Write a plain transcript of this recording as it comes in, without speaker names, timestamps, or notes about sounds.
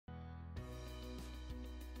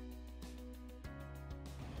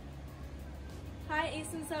Hi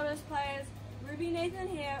Eastern Suburbs players, Ruby Nathan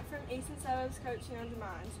here from Eastern Suburbs Coaching on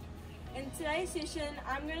Demand. In today's session,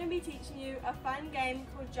 I'm going to be teaching you a fun game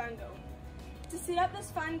called Jungle. To set up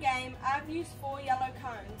this fun game, I've used 4 yellow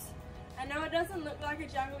cones. I know it doesn't look like a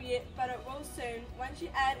jungle yet, but it will soon once you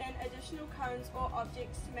add in additional cones or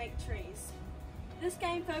objects to make trees. This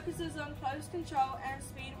game focuses on close control and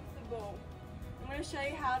speed with the ball. I'm going to show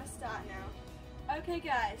you how to start now. Okay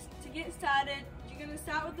guys, to get started, you're going to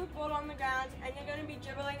start with the ball on the ground and you're going to be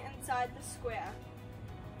dribbling inside the square.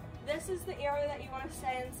 This is the area that you want to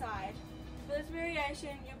stay inside. For this variation,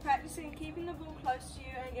 you're practicing keeping the ball close to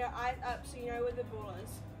you and your eyes up so you know where the ball is.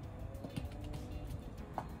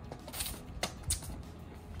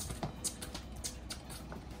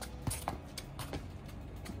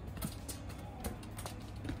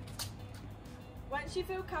 Once you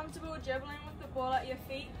feel comfortable dribbling with the ball at your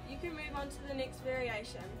feet, you can move on to the next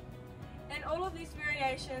variation. In all of these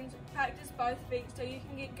variations, practice both feet so you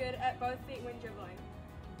can get good at both feet when dribbling.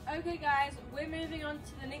 Okay guys, we're moving on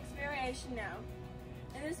to the next variation now.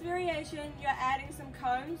 In this variation, you're adding some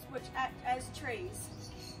cones which act as trees.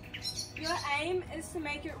 Your aim is to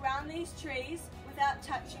make it round these trees without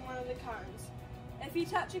touching one of the cones. If you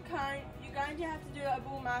touch a cone, you're going to have to do a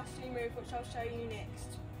ball mastery move which I'll show you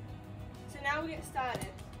next. So now we'll get started.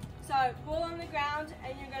 So, ball on the ground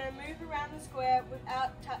and you're going to move around the square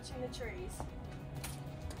without touching the trees.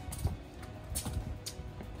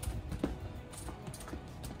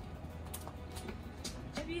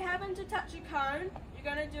 If you happen to touch a cone,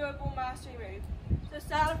 you're going to do a ball mastery move. So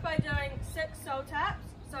start off by doing 6 soul taps.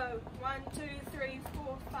 So 1, 2, 3,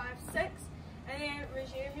 4, 5, 6, and then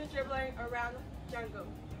resume your dribbling around the jungle.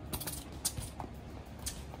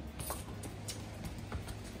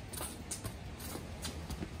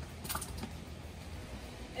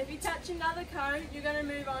 If you touch another cone, you're going to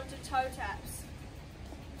move on to toe taps.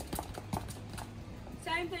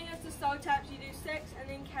 Same thing as the soul taps, you do 6 and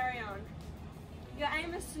then carry on. Your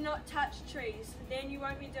aim is to not touch trees, then you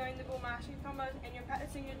won't be doing the ball mastery combos and you're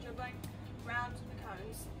practicing your dribbling around the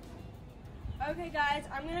cones. Okay guys,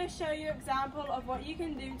 I'm going to show you an example of what you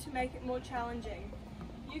can do to make it more challenging.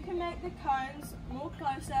 You can make the cones more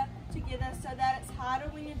closer together so that it's harder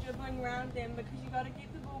when you're dribbling around them because you've got to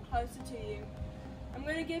keep the ball closer to you. I'm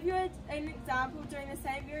going to give you an example doing the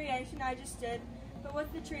same variation I just did, but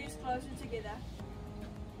with the trees closer together.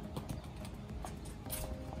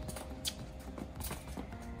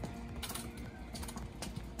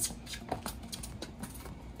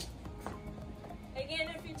 Again,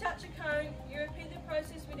 if you touch a cone, you repeat the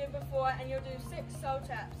process we did before and you'll do 6 soul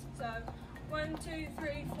taps. So 1, 2,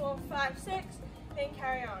 3, 4, 5, 6, then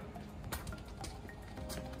carry on.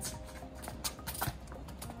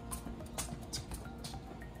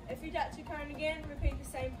 If you touch a cone again, repeat the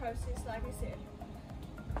same process like I said.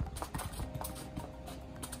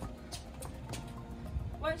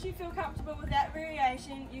 Once you feel comfortable with that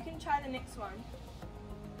variation, you can try the next one.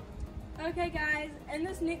 Okay guys, in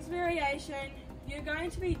this next variation, you're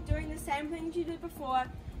going to be doing the same things you did before.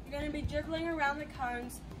 You're going to be dribbling around the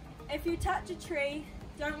cones. If you touch a tree,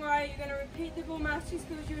 don't worry, you're going to repeat the ball mastery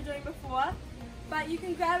skills you were doing before, but you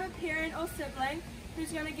can grab a parent or sibling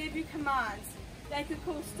who's going to give you commands. They could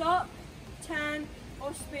call stop, turn,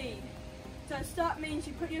 or speed. So stop means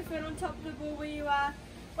you put your foot on top of the ball where you are,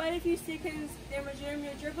 wait a few seconds, then resume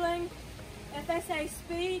your dribbling. If they say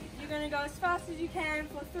speed, you're going to go as fast as you can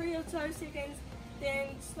for 3 or so seconds, then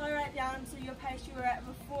slow right down to your pace you were at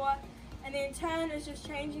before, and then turn is just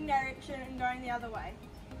changing direction and going the other way.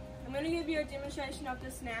 I'm going to give you a demonstration of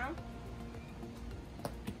this now.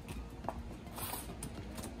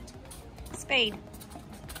 Speed.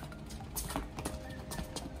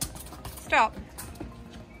 Stop.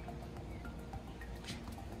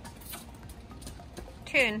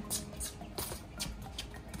 Turn.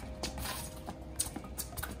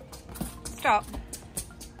 Stop.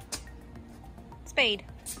 Speed.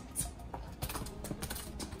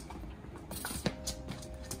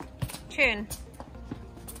 Turn.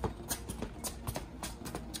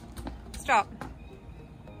 Stop.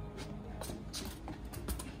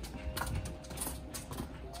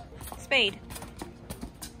 Speed.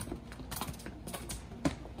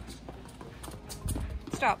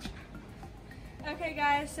 Stop. Okay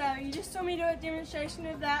guys, so you just saw me do a demonstration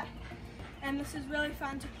of that, and this is really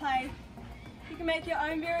fun to play. You can make your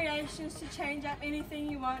own variations to change up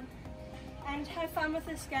anything you want and have fun with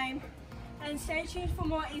this game. And stay tuned for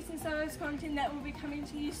more Eastern Suburbs content that will be coming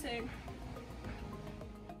to you soon.